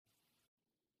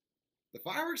The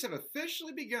fireworks have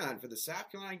officially begun for the South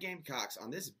Carolina Gamecocks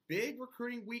on this big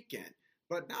recruiting weekend,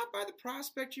 but not by the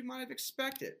prospect you might have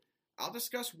expected. I'll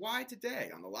discuss why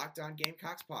today on the Locked On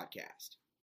Gamecocks podcast.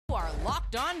 You are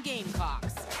Locked On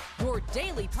Gamecocks, your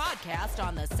daily podcast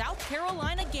on the South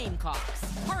Carolina Gamecocks,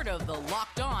 part of the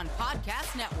Locked On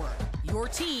Podcast Network, your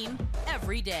team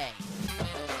every day.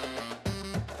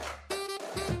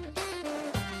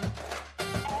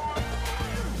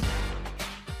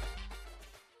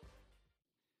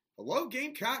 Hello,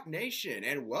 Gamecock Nation,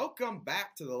 and welcome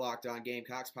back to the Locked On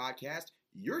Gamecocks podcast,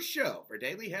 your show for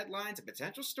daily headlines and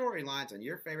potential storylines on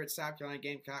your favorite South Carolina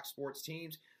Gamecock sports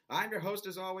teams. I'm your host,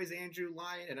 as always, Andrew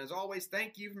Lyon, and as always,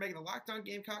 thank you for making the Locked On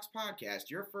Gamecocks podcast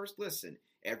your first listen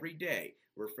every day.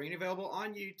 We're free and available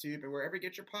on YouTube and wherever you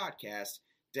get your podcasts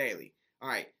daily. All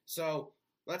right, so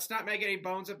let's not make any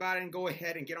bones about it and go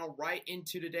ahead and get on right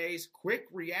into today's quick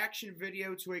reaction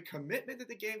video to a commitment that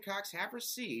the Gamecocks have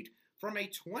received from a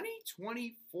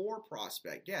 2024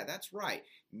 prospect. Yeah, that's right.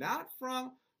 Not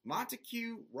from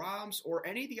Montague, Rams, or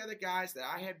any of the other guys that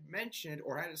I had mentioned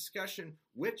or had a discussion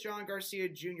with John Garcia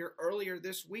Jr. earlier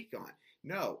this week on.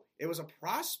 No, it was a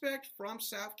prospect from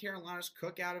South Carolina's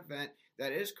Cookout event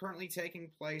that is currently taking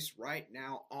place right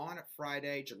now on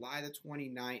Friday, July the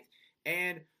 29th.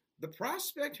 And the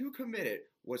prospect who committed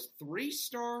was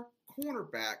three-star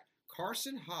cornerback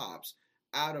Carson Hobbs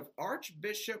out of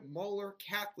Archbishop Moeller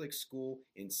Catholic School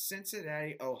in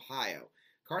Cincinnati, Ohio.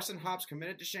 Carson Hobbs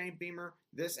committed to Shane Beamer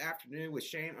this afternoon, with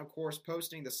Shane, of course,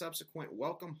 posting the subsequent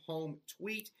welcome home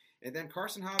tweet. And then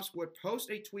Carson Hobbs would post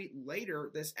a tweet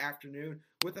later this afternoon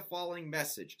with the following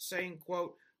message, saying,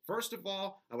 quote, "First of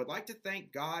all, I would like to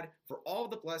thank God for all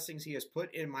the blessings he has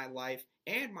put in my life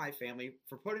and my family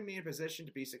for putting me in a position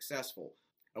to be successful.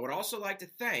 I would also like to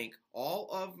thank all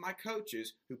of my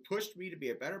coaches who pushed me to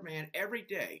be a better man every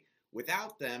day.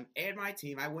 Without them and my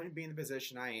team, I wouldn't be in the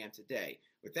position I am today.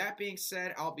 With that being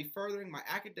said, I'll be furthering my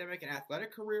academic and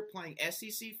athletic career playing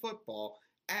SEC football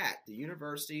at the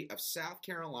University of South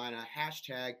Carolina,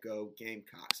 #Go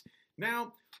Gamecocks."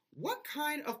 Now, what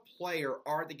kind of player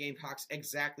are the Gamecocks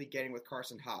exactly getting with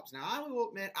Carson Hobbs? Now, I will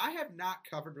admit, I have not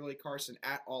covered really Carson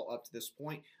at all up to this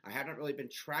point. I haven't really been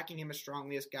tracking him as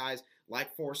strongly as guys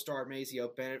like four-star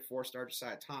Mazeo Bennett, four-star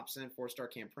Josiah Thompson, four-star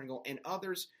Cam Pringle, and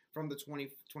others from the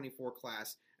 2024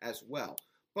 class as well.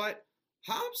 But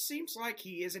Hobbs seems like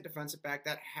he is a defensive back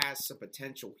that has some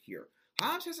potential here.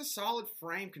 Hobbs has a solid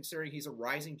frame considering he's a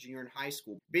rising junior in high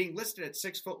school, being listed at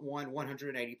 6'1",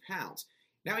 180 pounds.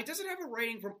 Now, he doesn't have a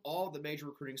rating from all the major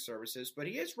recruiting services, but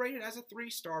he is rated as a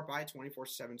 3-star by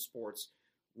 24/7 Sports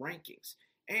rankings.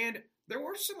 And there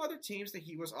were some other teams that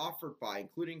he was offered by,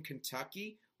 including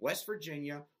Kentucky, West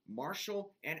Virginia,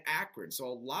 Marshall, and Akron. So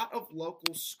a lot of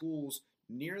local schools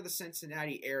near the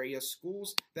Cincinnati area,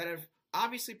 schools that have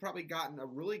obviously probably gotten a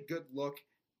really good look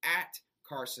at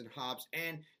Carson Hobbs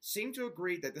and seem to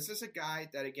agree that this is a guy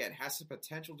that, again, has the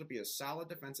potential to be a solid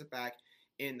defensive back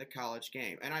in the college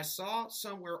game. And I saw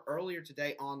somewhere earlier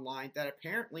today online that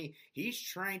apparently he's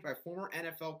trained by former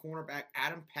NFL cornerback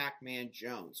Adam Pac-Man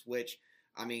Jones, which,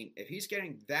 I mean, if he's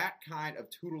getting that kind of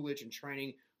tutelage and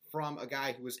training from a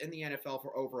guy who was in the NFL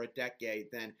for over a decade,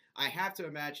 then I have to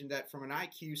imagine that from an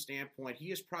IQ standpoint,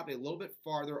 he is probably a little bit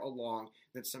farther along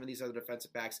than some of these other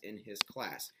defensive backs in his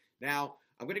class. Now,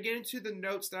 I'm going to get into the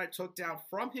notes that I took down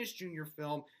from his junior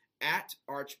film at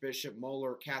Archbishop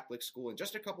Moeller Catholic School in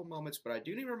just a couple moments, but I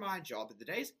do need to remind y'all that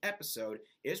today's episode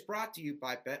is brought to you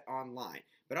by BetOnline.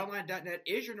 BetOnline.net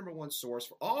is your number one source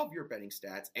for all of your betting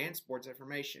stats and sports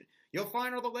information. You'll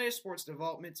find all the latest sports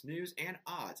developments, news, and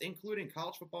odds, including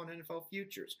college football and NFL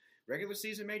futures, regular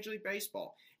season Major League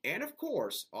Baseball, and of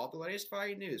course, all the latest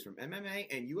fighting news from MMA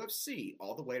and UFC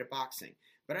all the way to boxing.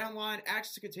 BetOnline acts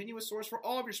as a continuous source for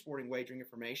all of your sporting wagering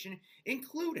information,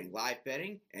 including live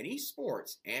betting and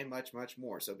esports, and much, much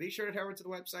more. So be sure to head over to the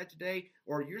website today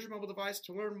or use your mobile device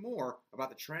to learn more about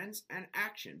the trends and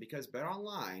action, because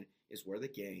BetOnline is where the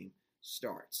game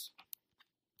starts.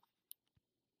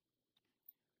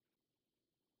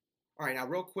 All right, now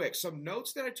real quick, some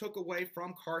notes that I took away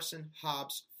from Carson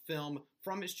Hobbs' film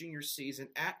from his junior season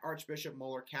at Archbishop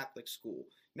Moeller Catholic School.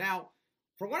 Now,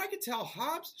 from what I can tell,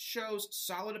 Hobbs shows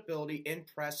solid ability in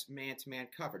press man-to-man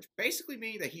coverage, basically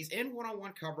meaning that he's in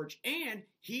one-on-one coverage and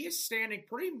he is standing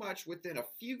pretty much within a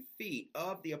few feet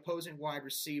of the opposing wide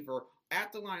receiver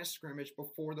at the line of scrimmage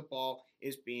before the ball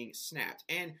is being snapped.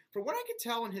 And from what I can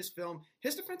tell in his film,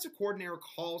 his defensive coordinator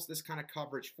calls this kind of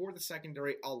coverage for the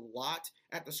secondary a lot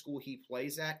at the school he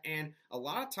plays at, and a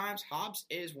lot of times Hobbs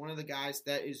is one of the guys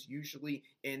that is usually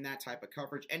in that type of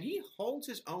coverage, and he holds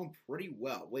his own pretty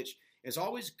well, which It's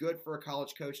always good for a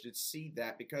college coach to see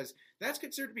that because that's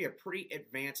considered to be a pretty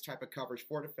advanced type of coverage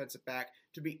for a defensive back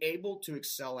to be able to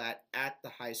excel at the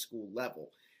high school level.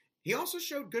 He also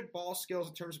showed good ball skills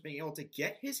in terms of being able to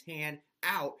get his hand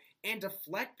out and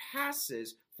deflect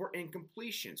passes for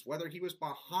incompletions, whether he was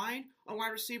behind a wide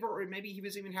receiver or maybe he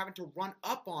was even having to run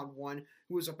up on one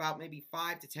who was about maybe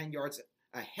 5 to 10 yards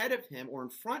ahead of him or in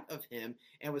front of him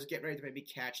and was getting ready to maybe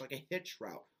catch like a hitch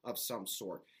route of some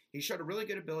sort. He showed a really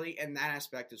good ability in that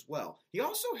aspect as well. He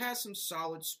also has some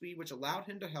solid speed, which allowed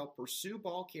him to help pursue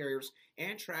ball carriers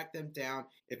and track them down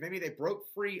if maybe they broke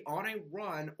free on a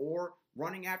run or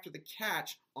running after the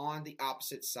catch on the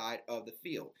opposite side of the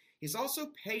field. He's also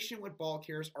patient when ball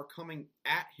carriers are coming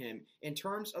at him in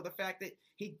terms of the fact that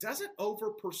he doesn't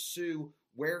over pursue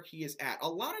where he is at. A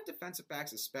lot of defensive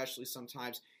backs, especially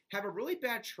sometimes, have a really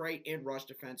bad trait in rush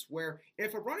defense where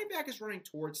if a running back is running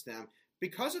towards them,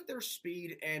 because of their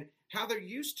speed and how they're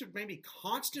used to maybe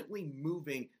constantly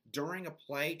moving during a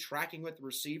play, tracking with the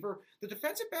receiver, the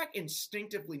defensive back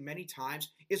instinctively many times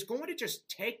is going to just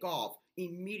take off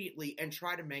immediately and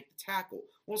try to make the tackle.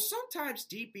 Well, sometimes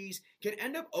DBs can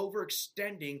end up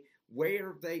overextending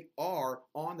where they are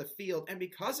on the field, and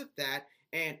because of that,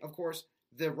 and of course,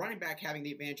 the running back having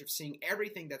the advantage of seeing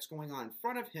everything that's going on in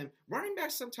front of him, running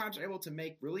backs sometimes are able to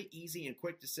make really easy and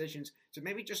quick decisions to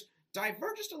maybe just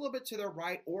divert just a little bit to their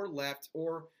right or left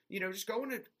or, just go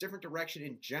in a different direction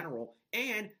in general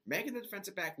and making the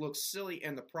defensive back look silly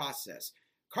in the process.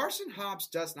 Carson Hobbs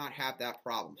does not have that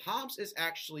problem. Hobbs is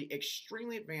actually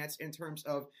extremely advanced in terms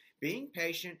of being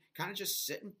patient, kind of just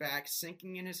sitting back,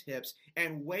 sinking in his hips,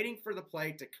 and waiting for the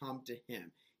play to come to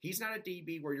him. He's not a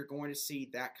DB where you're going to see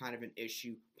that kind of an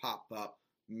issue pop up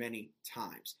many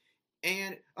times.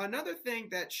 And another thing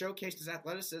that showcased his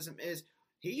athleticism is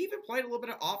he even played a little bit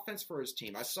of offense for his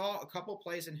team. I saw a couple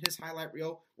plays in his highlight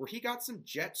reel where he got some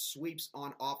jet sweeps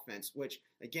on offense, which,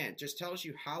 again, just tells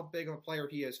you how big of a player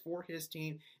he is for his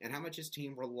team and how much his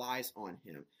team relies on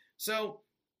him. So,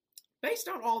 based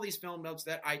on all these film notes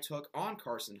that I took on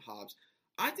Carson Hobbs,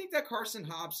 I think that Carson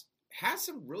Hobbs has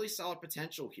some really solid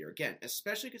potential here. Again,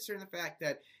 especially considering the fact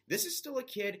that this is still a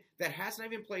kid that hasn't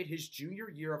even played his junior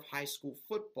year of high school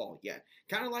football yet.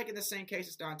 Kind of like in the same case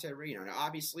as Dante Reno. Now,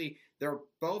 obviously, they're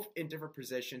both in different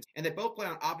positions, and they both play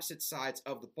on opposite sides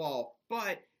of the ball,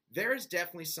 but there is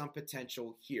definitely some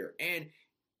potential here. And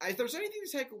if there's anything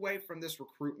to take away from this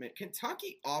recruitment,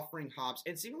 Kentucky offering Hobbs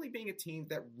and seemingly being a team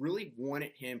that really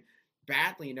wanted him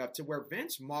badly enough to where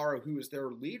Vince Morrow, who is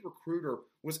their lead recruiter,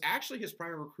 was actually his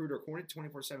primary recruiter, according to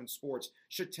 24/7 Sports,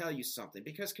 should tell you something.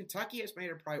 Because Kentucky has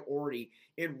made a priority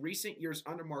in recent years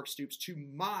under Mark Stoops to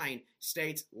mine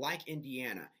states like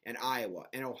Indiana and Iowa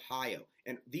and Ohio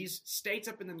and these states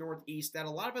up in the Northeast that a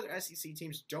lot of other SEC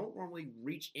teams don't normally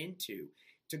reach into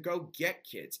to go get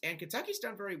kids. And Kentucky's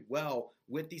done very well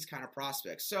with these kind of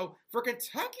prospects. So for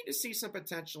Kentucky to see some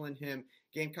potential in him,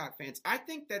 Gamecock fans, I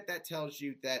think that tells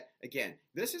you that, again,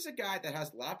 this is a guy that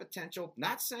has a lot of potential.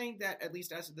 Not saying that, at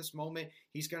least as of this moment,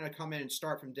 he's going to come in and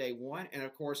start from day one. And,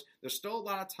 of course, there's still a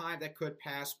lot of time that could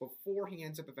pass before he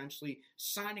ends up eventually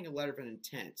signing a letter of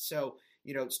intent. So,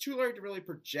 it's too early to really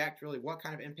project really what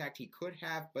kind of impact he could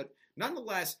have. But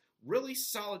nonetheless, really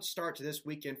solid start to this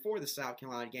weekend for the South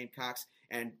Carolina Gamecocks.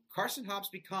 And Carson Hobbs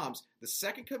becomes the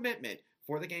second commitment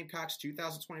for the Gamecocks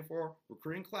 2024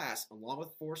 recruiting class, along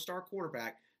with four-star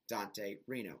quarterback Dante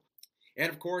Reno. And,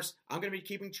 of course, I'm going to be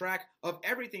keeping track of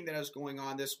everything that is going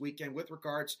on this weekend with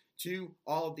regards to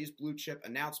all of these blue-chip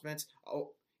announcements.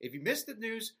 Oh, if you missed the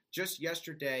news just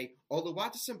yesterday,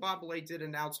 Oluwatosin Simbabile did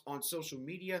announce on social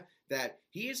media that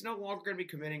he is no longer going to be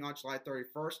committing on July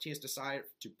 31st. He has decided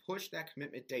to push that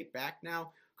commitment date back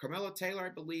now. Carmelo Taylor, I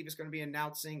believe, is going to be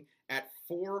announcing at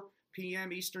 4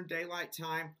 p.m. Eastern Daylight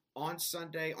Time on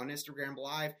Sunday on Instagram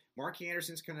Live. Mark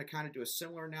Anderson's going to kind of do a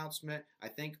similar announcement, I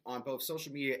think, on both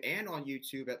social media and on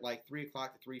YouTube at like 3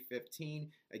 o'clock to 3:15.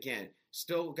 Again,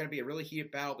 still going to be a really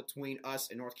heated battle between us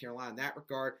and North Carolina in that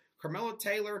regard. Carmelo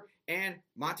Taylor and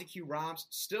Montague Robbs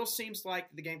still seems like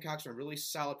the Gamecocks are in a really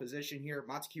solid position here.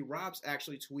 Montague Robbs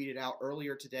actually tweeted out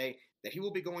earlier today that he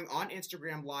will be going on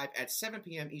Instagram Live at 7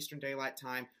 p.m. Eastern Daylight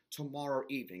Time tomorrow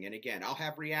evening. And again, I'll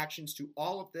have reactions to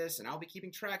all of this, and I'll be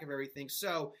keeping track of everything.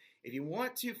 So if you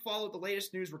want to follow the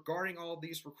latest news regarding all of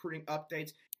these recruiting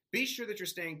updates, be sure that you're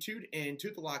staying tuned in to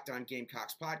the Locked On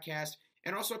Gamecocks podcast.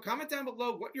 And also comment down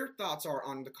below what your thoughts are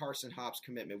on the Carson Hobbs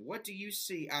commitment. What do you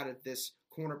see out of this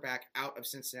cornerback out of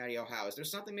Cincinnati, Ohio? Is there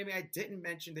something maybe I didn't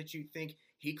mention that you think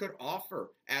he could offer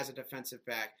as a defensive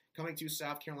back coming to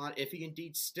South Carolina if he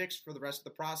indeed sticks for the rest of the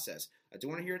process? I do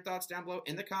want to hear your thoughts down below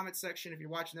in the comment section if you're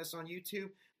watching this on YouTube.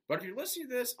 But if you're listening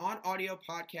to this on audio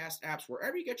podcast apps,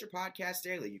 wherever you get your podcast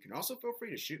daily, you can also feel free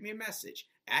to shoot me a message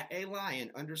at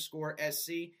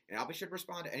 @alion_SC, and I'll be sure to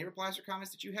respond to any replies or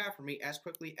comments that you have for me as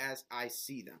quickly as I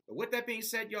see them. But with that being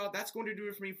said, y'all, that's going to do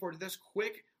it for me for this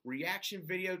quick reaction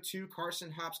video to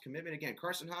Carson Hopp's commitment. Again,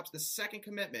 Carson Hopp's the second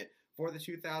commitment for the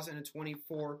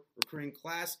 2024 recruiting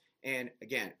class. And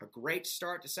again, a great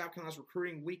start to South Carolina's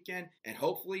recruiting weekend, and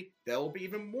hopefully there will be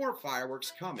even more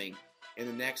fireworks coming in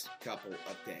the next couple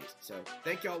of days. So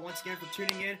thank y'all once again for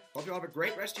tuning in. Hope y'all have a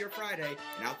great rest of your Friday,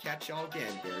 and I'll catch y'all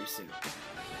again very soon.